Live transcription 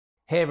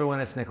Hey everyone,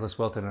 it's Nicholas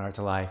Wilton at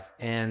Art2Life,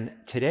 and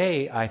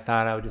today I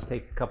thought I would just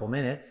take a couple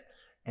minutes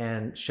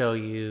and show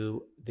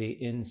you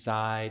the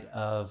inside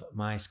of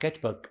my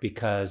sketchbook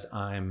because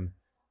I'm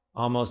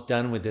almost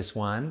done with this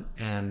one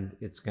and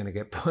it's going to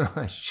get put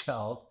on a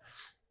shelf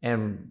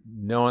and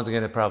no one's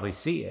going to probably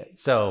see it.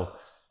 So,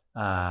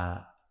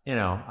 I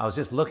was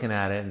just looking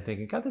at it and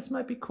thinking, God, this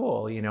might be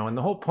cool, and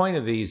the whole point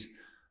of these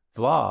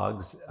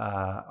vlogs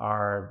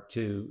are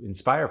to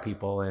inspire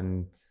people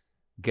and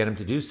get them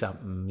to do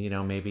something.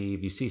 Maybe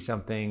if you see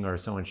something or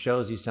someone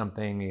shows you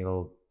something,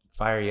 it'll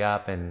fire you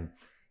up and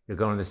you'll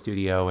go in the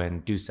studio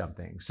and do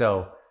something.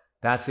 So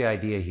that's the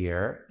idea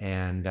here.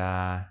 And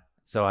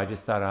so I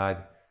just thought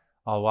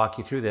I'll walk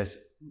you through this.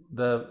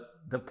 The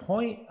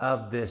point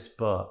of this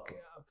book,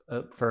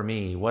 for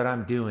me, what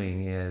I'm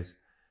doing is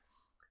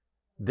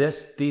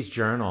these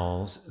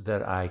journals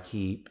that I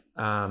keep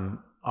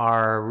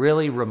are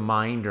really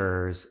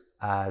reminders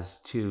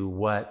as to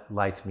what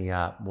lights me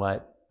up,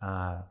 what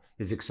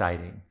is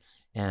exciting,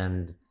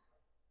 and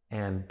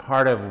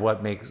part of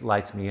what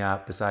lights me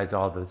up, besides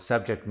all the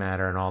subject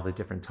matter and all the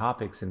different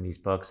topics in these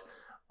books,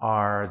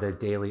 are the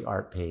daily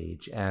art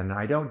page. And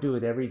I don't do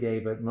it every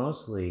day, but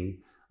mostly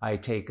I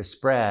take a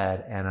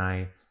spread and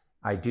I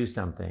do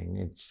something.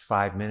 It's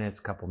 5 minutes,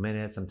 couple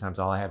minutes. Sometimes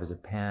all I have is a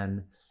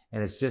pen,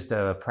 and it's just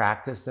a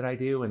practice that I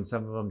do. And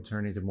some of them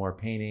turn into more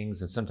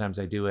paintings, and sometimes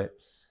I do it.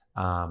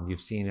 You've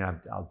seen it.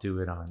 I'll do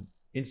it on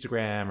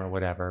Instagram or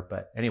whatever.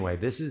 But anyway,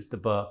 this is the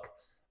book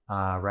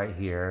right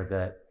here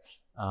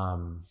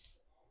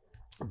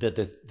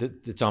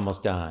that's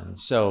almost done.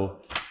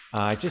 So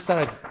I just thought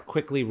I'd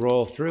quickly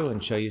roll through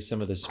and show you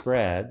some of the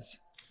spreads.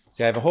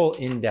 So I have a whole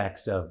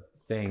index of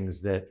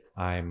things that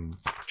I'm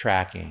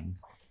tracking,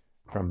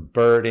 from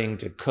birding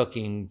to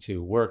cooking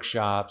to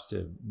workshops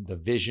to the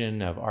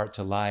vision of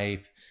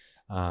Art2Life,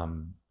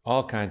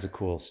 all kinds of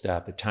cool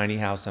stuff. The tiny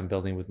house I'm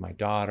building with my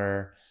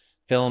daughter,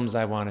 films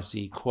I want to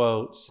see,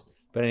 quotes.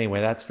 But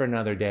anyway, that's for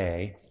another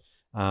day.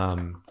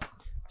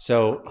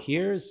 So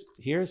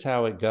here's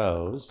how it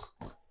goes.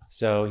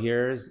 So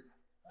here's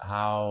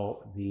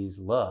how these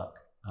look.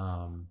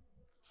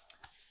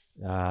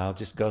 I'll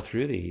just go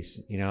through these.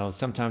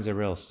 Sometimes they're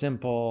real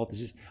simple.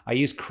 I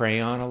use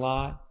crayon a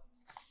lot.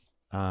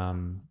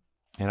 And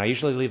I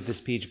usually leave this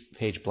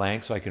page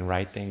blank so I can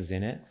write things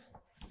in it.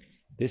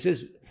 This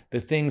is the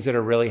things that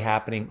are really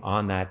happening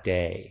on that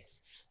day.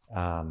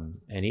 And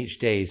each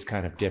day is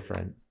kind of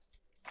different.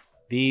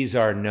 These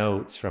are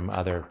notes from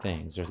other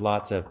things. There's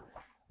lots of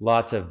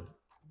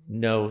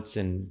notes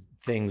and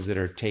things that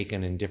are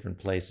taken in different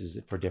places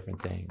for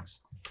different things.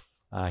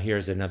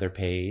 Here's another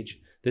page.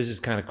 This is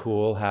kind of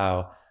cool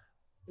how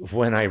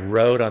when I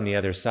wrote on the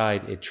other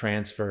side, it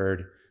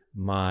transferred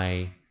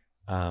my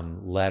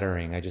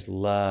lettering. I just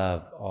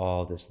love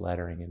all this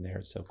lettering in there.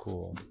 It's so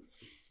cool.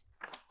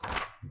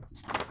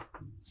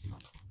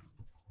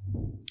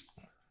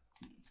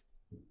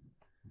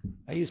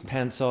 I use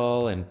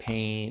pencil and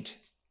paint.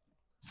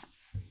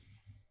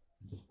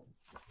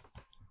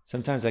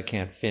 Sometimes I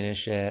can't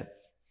finish it.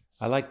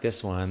 I like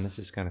this one. This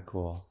is kind of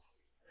cool.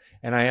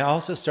 And I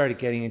also started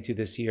getting into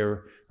this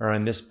year, or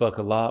in this book,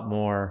 a lot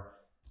more,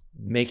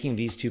 making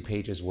these two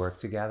pages work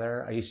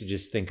together. I used to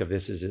just think of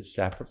this as it's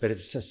separate, but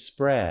it's a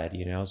spread,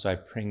 so I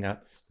bring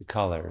up the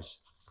colors.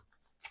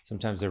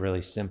 Sometimes they're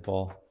really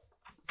simple.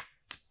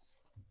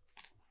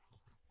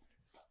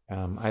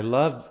 I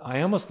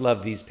almost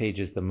love these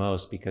pages the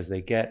most because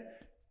the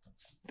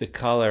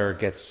color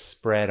gets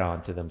spread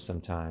onto them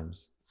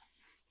sometimes.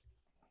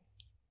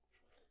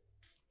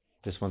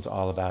 This one's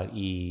all about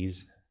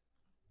ease.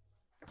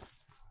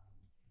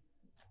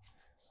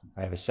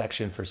 I have a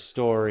section for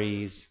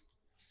stories.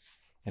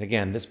 And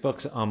again, this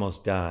book's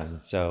almost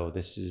done. So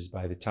this is,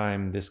 by the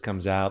time this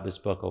comes out, this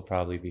book will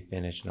probably be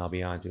finished and I'll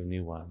be on to a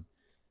new one.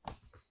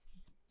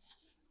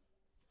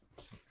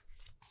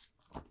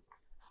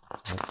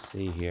 Let's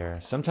see here.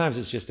 Sometimes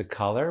it's just a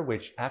color,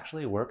 which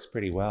actually works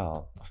pretty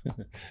well,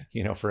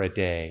 for a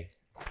day.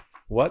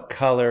 What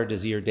color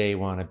does your day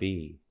want to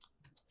be?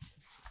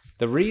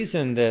 The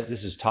reason that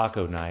this is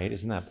taco night,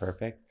 isn't that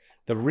perfect?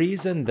 The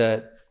reason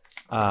that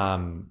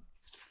the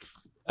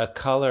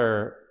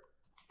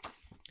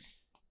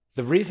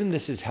reason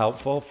this is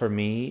helpful for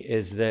me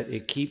is that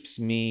it keeps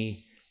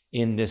me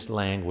in this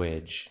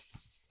language.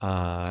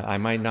 I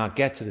might not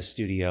get to the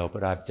studio,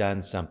 but I've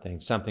done something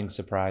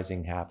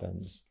surprising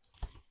happens.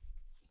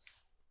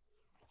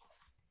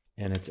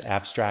 And it's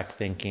abstract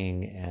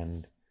thinking,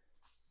 and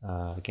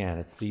again,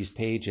 it's these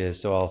pages,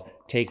 so I'll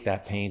take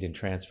that paint and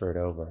transfer it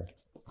over.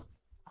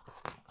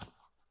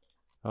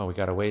 Oh, we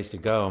got a ways to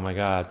go. Oh my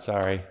God,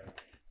 sorry.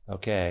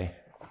 Okay.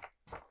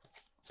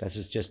 This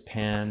is just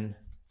pen.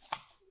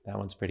 That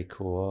one's pretty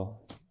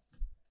cool.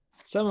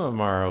 Some of them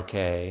are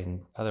okay,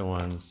 and other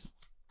ones,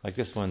 like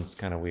this one's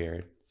kind of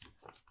weird.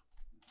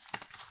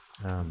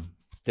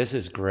 This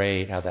is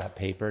great how that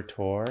paper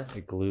tore,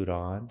 it glued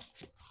on.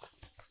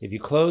 If you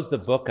close the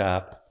book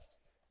up,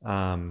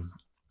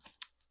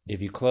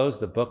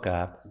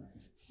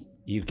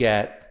 you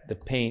get the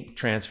paint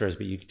transfers,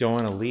 but you don't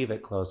want to leave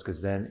it close because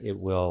then it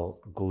will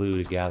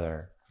glue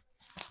together.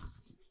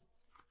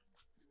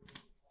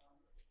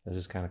 This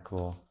is kind of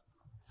cool.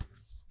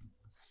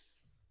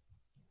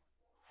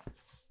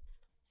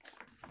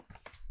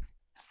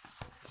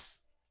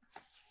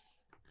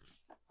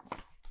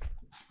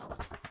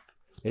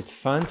 It's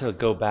fun to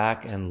go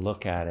back and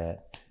look at it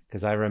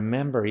because I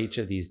remember each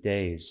of these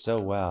days so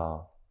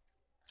well.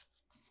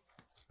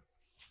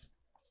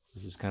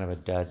 This is kind of a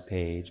dud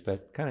page,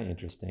 but kind of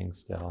interesting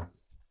still.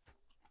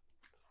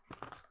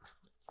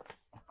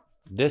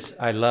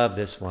 I love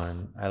this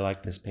one. I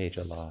like this page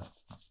a lot.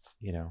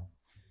 You know,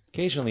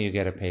 occasionally you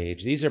get a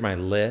page. These are my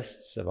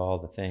lists of all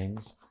the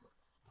things.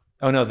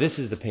 Oh no, this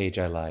is the page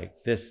I like.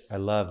 I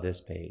love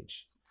this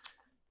page.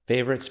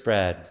 Favorite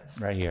spread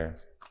right here.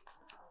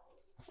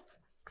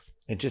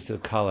 And just the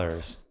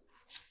colors.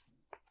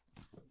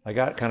 I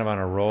got kind of on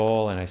a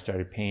roll and I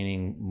started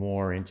painting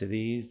more into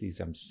these. These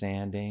I'm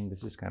sanding.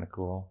 This is kind of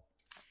cool.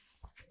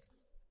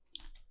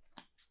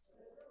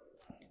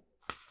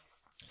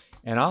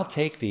 And I'll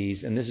take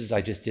these, and I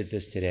just did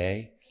this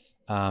today.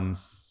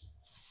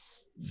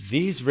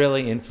 These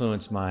really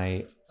influenced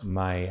my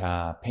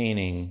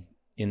painting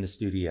in the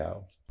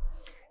studio.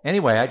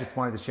 Anyway, I just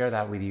wanted to share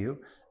that with you.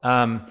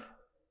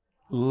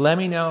 Let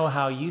me know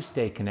how you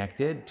stay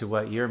connected to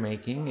what you're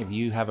making. If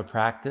you have a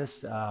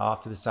practice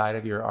off to the side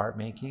of your art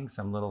making,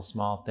 some little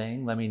small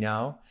thing, let me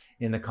know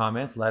in the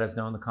comments. Let us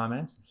know in the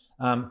comments.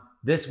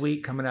 This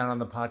week, coming out on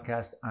the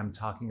podcast, I'm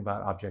talking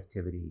about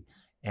objectivity.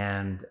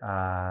 And,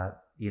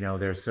 you know,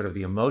 there's sort of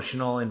the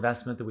emotional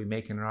investment that we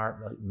make in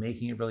art,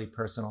 making it really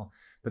personal.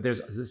 But there's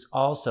this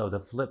also,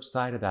 the flip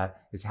side of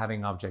that is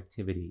having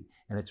objectivity.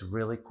 And it's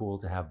really cool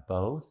to have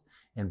both.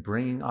 And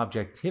bringing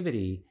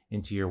objectivity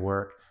into your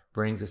work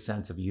brings a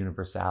sense of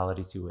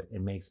universality to it. It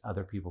makes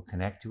other people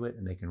connect to it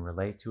and they can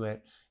relate to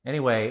it.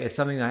 Anyway, it's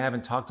something that I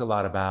haven't talked a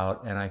lot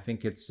about, and I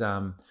think it's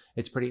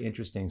pretty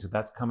interesting. So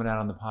that's coming out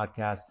on the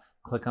podcast.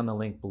 Click on the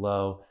link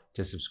below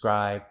to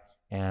subscribe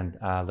and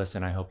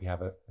listen. I hope you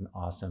have an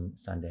awesome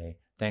Sunday.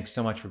 Thanks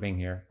so much for being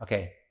here.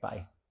 Okay,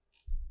 bye.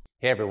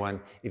 Hey everyone,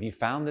 if you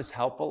found this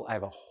helpful, I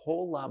have a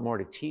whole lot more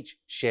to teach,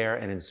 share,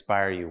 and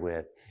inspire you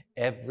with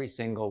every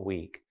single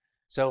week.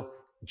 So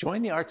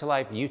join the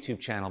Art2Life YouTube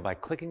channel by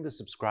clicking the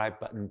subscribe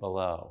button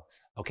below.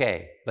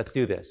 Okay, let's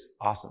do this.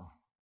 Awesome.